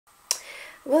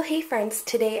Well, hey friends,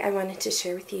 today I wanted to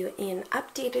share with you an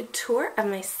updated tour of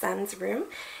my son's room.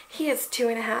 He is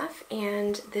 2.5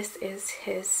 and this is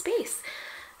his space.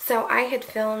 So I had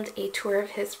filmed a tour of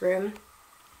his room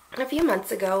a few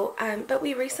months ago, but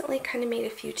we recently kind of made a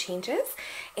few changes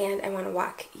and I want to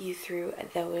walk you through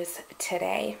those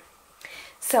today.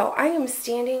 So I am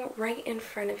standing right in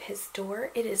front of his door.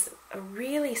 It is a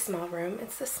really small room.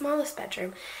 It's the smallest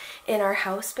bedroom in our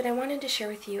house, but I wanted to share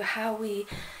with you how we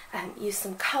use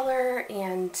some color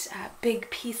and big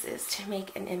pieces to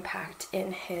make an impact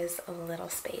in his little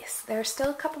space. There are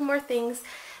still a couple more things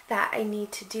that I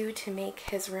need to do to make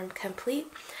his room complete.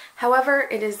 However,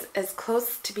 it is as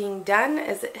close to being done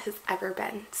as it has ever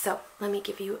been. So let me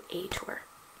give you a tour.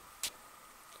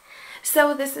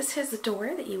 So this is his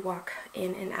door that you walk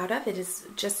in and out of. It is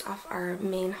just off our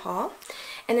main hall.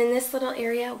 And in this little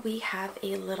area, we have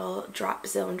a little drop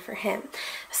zone for him.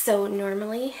 So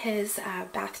normally his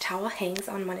bath towel hangs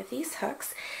on one of these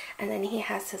hooks. And then he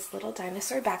has his little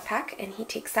dinosaur backpack. And he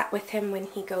takes that with him when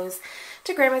he goes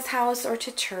to Grandma's house or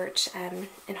to church and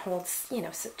holds, you know,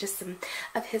 just some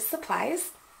of his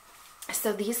supplies.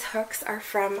 So these hooks are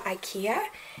from IKEA,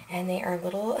 and they are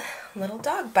little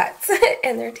dog butts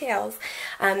and their tails.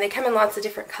 They come in lots of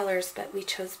different colors, but we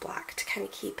chose black to kind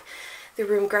of keep the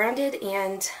room grounded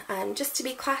and just to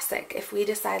be classic. If we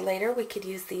decide later we could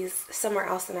use these somewhere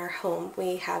else in our home.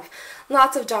 We have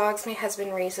lots of dogs. My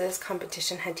husband raises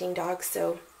competition hunting dogs,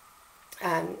 so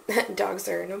dogs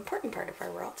are an important part of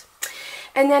our world.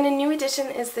 And then a new addition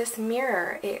is this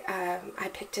mirror. I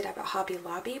picked it up at Hobby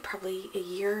Lobby probably a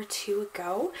year or two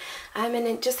ago, and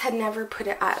it just had never put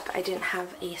it up. I didn't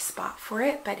have a spot for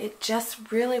it, but it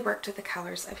just really worked with the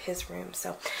colors of his room.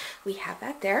 So we have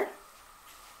that there.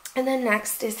 And then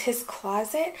next is his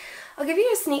closet. I'll give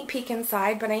you a sneak peek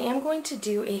inside, but I am going to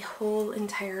do a whole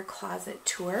entire closet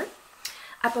tour.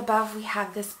 Up above we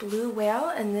have this blue whale,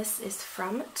 and this is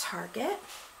from Target.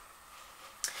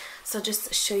 So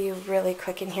just show you really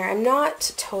quick in here. I'm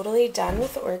not totally done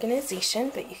with the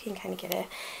organization, but you can kind of get a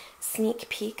sneak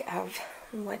peek of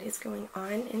what is going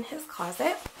on in his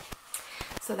closet.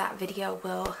 So that video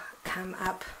will come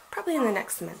up probably in the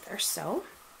next month or so.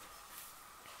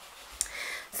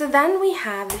 So then we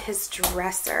have his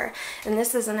dresser, and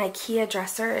this is an IKEA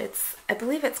dresser. I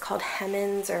believe it's called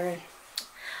Hemmens, or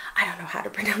I don't know how to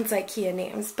pronounce IKEA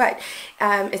names, but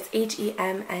it's H-E-M-N-E-S.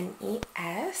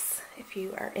 If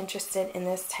you are interested in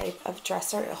this type of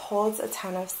dresser, it holds a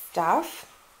ton of stuff.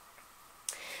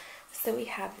 So we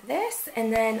have this,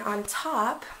 and then on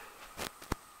top,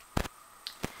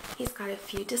 he's got a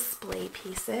few display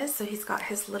pieces. So he's got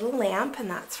his little lamp, and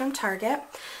that's from Target.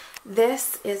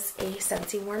 This is a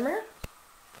Scentsy warmer.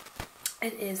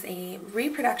 It is a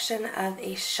reproduction of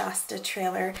a Shasta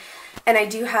trailer, and I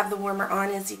do have the warmer on.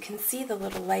 As you can see, the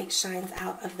little light shines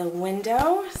out of the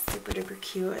window. Super duper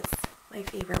cute. It's my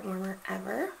favorite warmer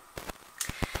ever.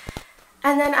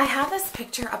 And then I have this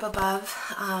picture up above.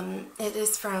 It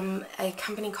is from a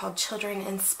company called Children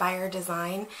Inspire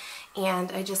Design,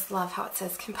 and I just love how it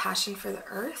says compassion for the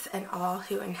earth and all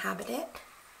who inhabit it.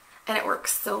 And it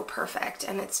works so perfect,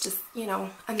 and it's just, you know,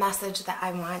 a message that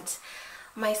I want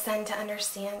my son to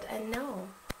understand and know.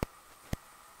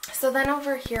 So then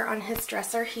over here on his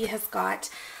dresser, he has got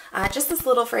just this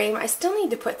little frame. I still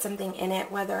need to put something in it,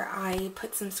 whether I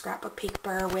put some scrapbook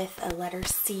paper with a letter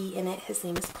C in it, his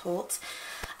name is Colt,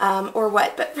 or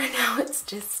what, but for now it's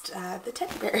just the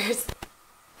teddy bears.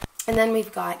 And then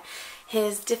we've got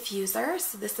his diffuser.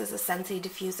 So this is a Scentsy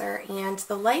diffuser, and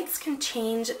the lights can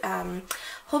change a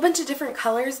whole bunch of different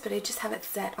colors, but I just have it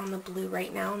set on the blue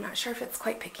right now. I'm not sure if it's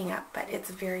quite picking up, but it's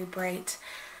very bright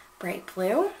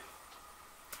blue.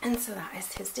 And so that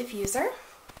is his diffuser.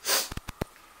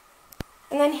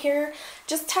 And then here,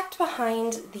 just tucked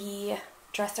behind the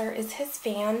dresser, is his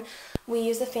fan. We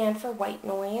use a fan for white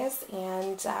noise,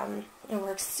 and it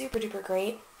works super duper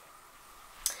great.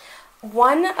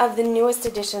 One of the newest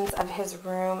additions of his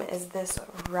room is this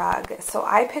rug. So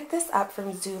I picked this up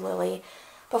from Zulily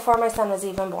before my son was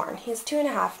even born. He's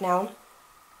 2.5 now.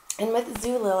 And with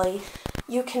Zulily,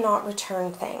 you cannot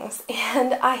return things.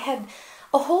 And I had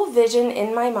a whole vision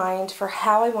in my mind for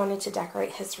how I wanted to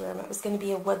decorate his room. It was going to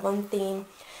be a woodland theme.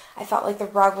 I felt like the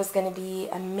rug was going to be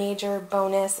a major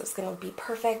bonus. It was going to be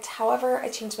perfect. However, I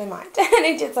changed my mind and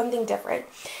I did something different.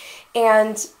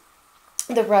 And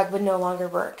the rug would no longer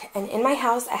work. And in my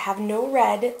house, I have no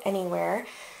red anywhere,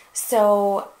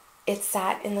 so it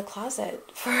sat in the closet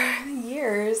for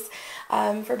years,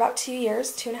 for about 2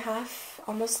 years, 2.5,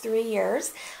 almost 3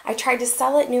 years. I tried to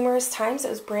sell it numerous times. It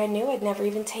was brand new. I'd never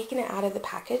even taken it out of the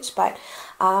package, but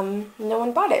no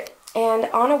one bought it. And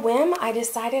on a whim, I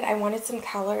decided I wanted some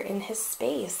color in his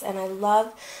space, and I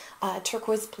love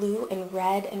turquoise blue and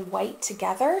red and white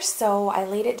together, so I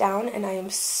laid it down and I am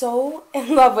so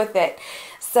in love with it.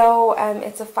 So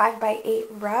it's a 5x8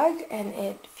 rug, and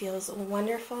it feels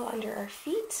wonderful under our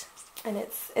feet, and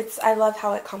I love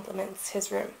how it complements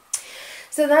his room.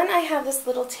 So then I have this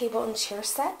little table and chair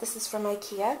set. This is from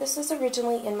IKEA. This was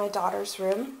originally in my daughter's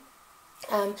room.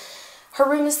 Her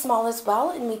room is small as well,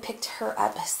 and we picked her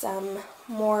up some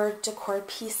more decor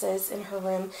pieces in her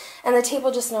room, and the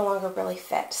table just no longer really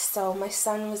fit. So my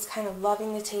son was kind of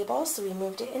loving the table, so we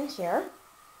moved it in here.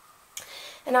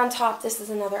 And on top, this is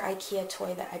another IKEA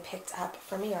toy that I picked up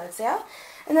from a yard sale.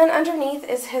 And then underneath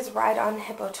is his ride-on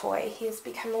hippo toy. He has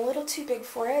become a little too big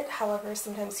for it, however,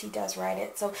 sometimes he does ride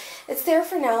it. So it's there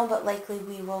for now, but likely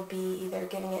we will be either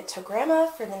giving it to Grandma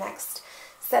for the next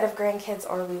set of grandkids,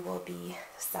 or we will be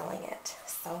selling it.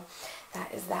 So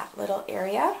that is that little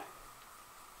area.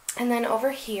 And then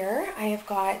over here I have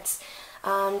got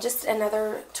just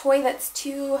another toy that's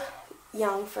too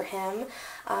young for him.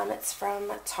 It's from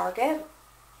Target,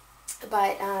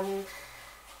 but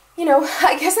you know,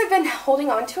 I guess I've been holding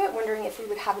on to it, wondering if we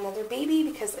would have another baby,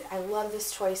 because I love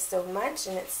this toy so much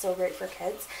and it's so great for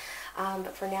kids.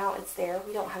 But for now it's there.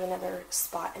 We don't have another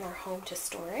spot in our home to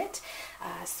store it.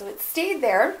 So it stayed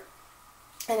there,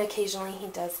 and occasionally he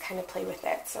does kind of play with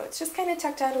it. So it's just kind of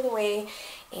tucked out of the way,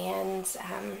 and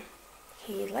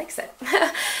he likes it.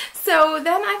 So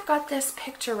then I've got this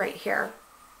picture right here.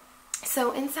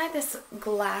 So inside this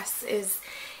glass is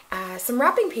some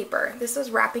wrapping paper. This was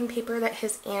wrapping paper that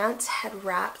his aunt had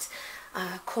wrapped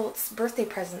Colt's birthday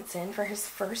presents in for his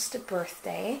first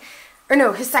birthday. Or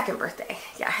no, his second birthday.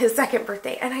 Yeah, his second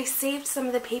birthday. And I saved some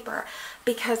of the paper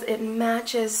because it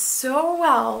matches so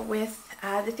well with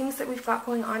the things that we've got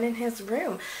going on in his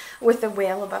room. With the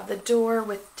whale above the door,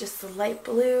 with just the light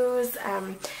blues.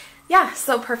 Yeah,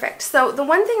 so perfect. So the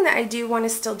one thing that I do want to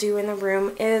still do in the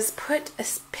room is put a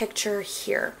picture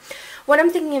here. What I'm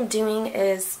thinking of doing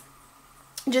is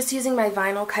just using my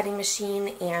vinyl cutting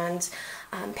machine and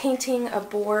painting a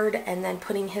board and then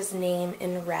putting his name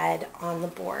in red on the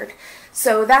board.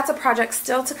 So that's a project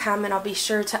still to come, and I'll be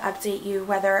sure to update you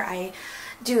whether I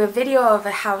do a video of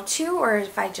a how-to or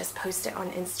if I just post it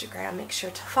on Instagram. Make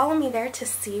sure to follow me there to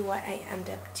see what I end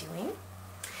up doing.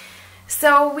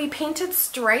 So we painted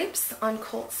stripes on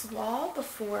Colt's wall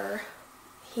before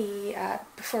we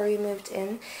moved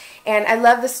in, and I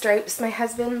love the stripes. My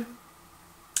husband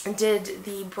did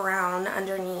the brown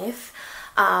underneath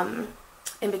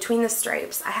in between the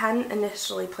stripes. I hadn't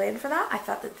initially planned for that. I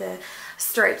thought that the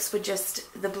stripes would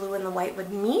the blue and the white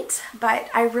would meet, but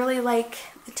I really like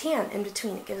the tan in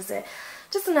between. It gives it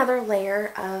just another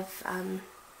layer of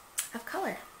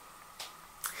color.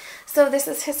 So this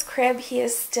is his crib. He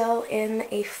is still in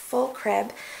a full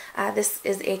crib. This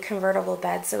is a convertible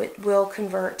bed, so it will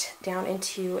convert down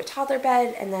into a toddler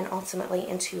bed and then ultimately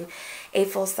into a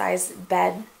full-size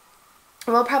bed.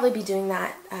 We'll probably be doing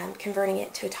that, converting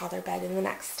it to a toddler bed in the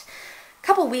next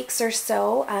couple weeks or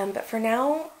so, but for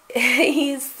now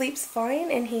he sleeps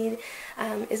fine and he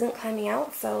isn't climbing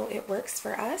out, so it works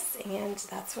for us, and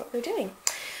that's what we're doing.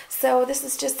 So this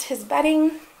is just his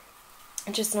bedding,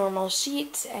 just normal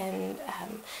sheet, and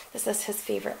this is his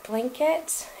favorite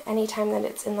blanket. Anytime that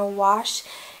it's in the wash,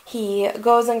 he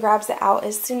goes and grabs it out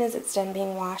as soon as it's done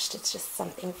being washed. It's just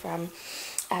something from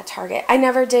Target. I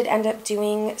never did end up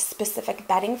doing specific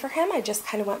bedding for him. I just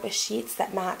kind of went with sheets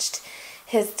that matched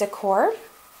his decor.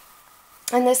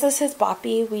 And this is his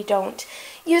boppy. We don't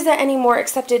use it anymore,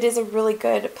 except it is a really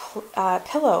good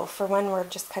pillow for when we're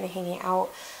just kind of hanging out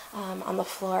on the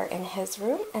floor in his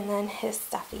room. And then his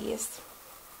stuffies.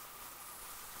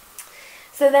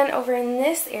 So then over in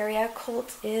this area,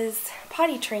 Colt is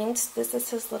potty trained. This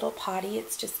is his little potty.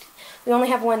 It's just, we only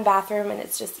have one bathroom, and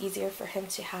it's just easier for him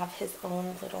to have his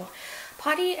own little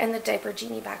potty, and the diaper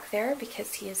genie back there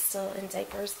because he is still in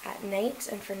diapers at night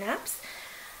and for naps.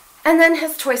 And then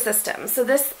his toy system. So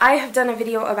this, I have done a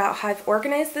video about how I've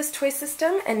organized this toy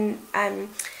system, and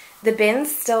the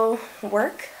bins still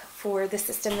work for the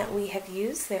system that we have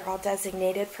used. They're all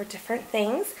designated for different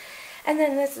things. And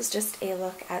then this is just a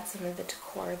look at some of the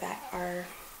decor that are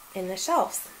in the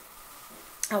shelves.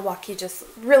 I'll walk you just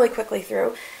really quickly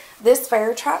through. This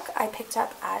fire truck I picked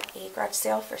up at a garage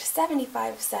sale for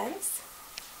 75 cents.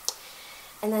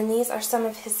 And then these are some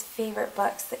of his favorite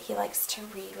books that he likes to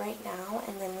read right now.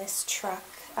 And then this truck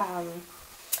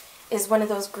is one of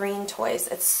those green toys.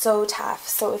 It's so tough.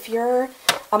 So if you're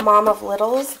a mom of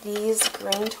littles, these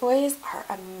green toys are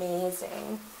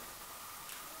amazing.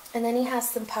 And then he has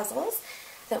some puzzles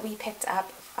that we picked up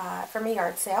from a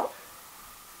yard sale.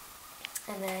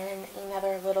 And then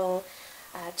another little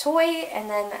toy, and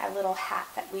then a little hat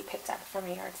that we picked up from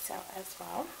a yard sale as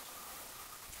well.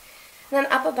 And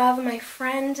then up above, my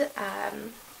friend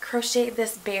crocheted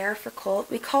this bear for Colt.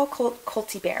 We call Colt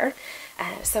Colty Bear,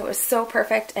 so it was so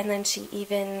perfect. And then she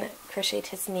even crocheted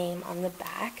his name on the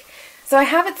back. So I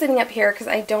have it sitting up here because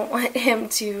I don't want him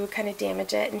to kind of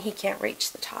damage it, and he can't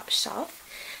reach the top shelf.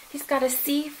 He's got a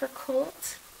C for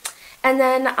Colt. And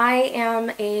then I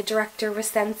am a director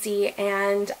with Scentsy,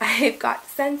 and I've got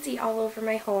Scentsy all over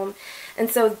my home. And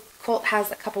so Colt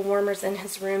has a couple warmers in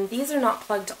his room. These are not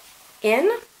plugged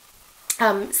in,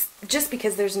 just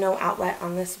because there's no outlet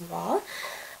on this wall.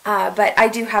 But I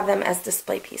do have them as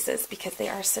display pieces because they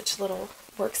are such little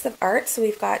works of art. So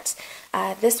we've got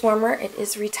this warmer. It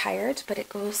is retired, but it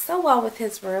goes so well with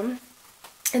his room.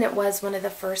 And it was one of the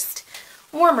first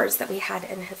warmers that we had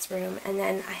in his room. And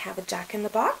then I have a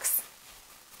Jack-in-the-Box.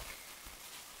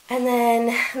 And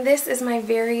then this is my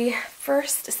very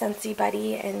first Scentsy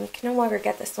Buddy, and you can no longer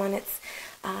get this one. It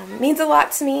means a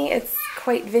lot to me. It's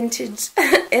quite vintage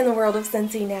in the world of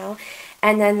Scentsy now.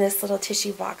 And then this little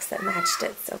tissue box that matched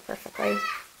it so perfectly.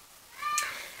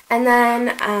 And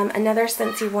then another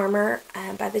Scentsy warmer.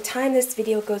 By the time this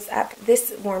video goes up,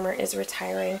 this warmer is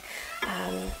retiring.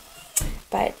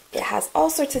 But it has all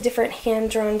sorts of different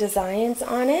hand-drawn designs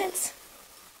on it.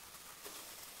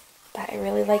 But I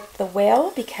really like the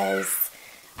whale because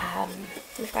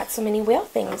we've got so many whale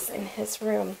things in his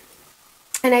room.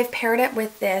 And I've paired it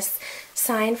with this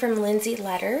sign from Lindsay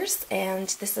Letters, and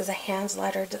this is a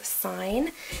hand-lettered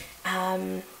sign.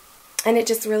 And it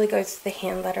just really goes with the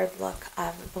hand-lettered look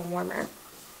of the warmer.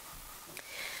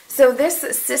 So this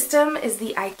system is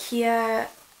the IKEA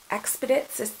Expedit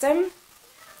system.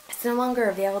 It's no longer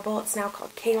available. It's now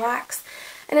called Kallax,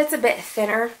 and it's a bit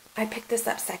thinner. I picked this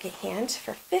up secondhand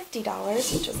for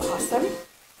 $50, which is awesome.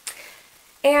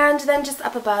 And then just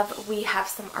up above, we have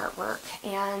some artwork,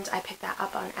 and I picked that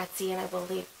up on Etsy, and I will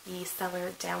leave the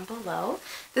seller down below.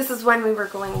 This is when we were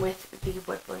going with the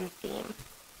woodland theme,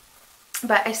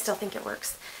 but I still think it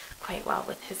works quite well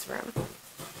with his room.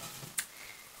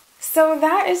 So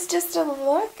that is just a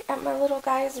look at my little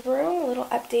guy's room, a little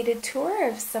updated tour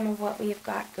of some of what we've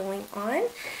got going on.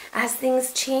 As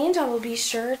things change, I will be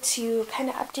sure to kind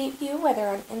of update you, whether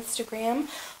on Instagram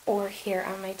or here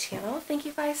on my channel. Thank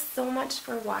you guys so much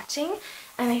for watching,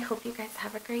 and I hope you guys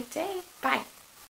have a great day. Bye!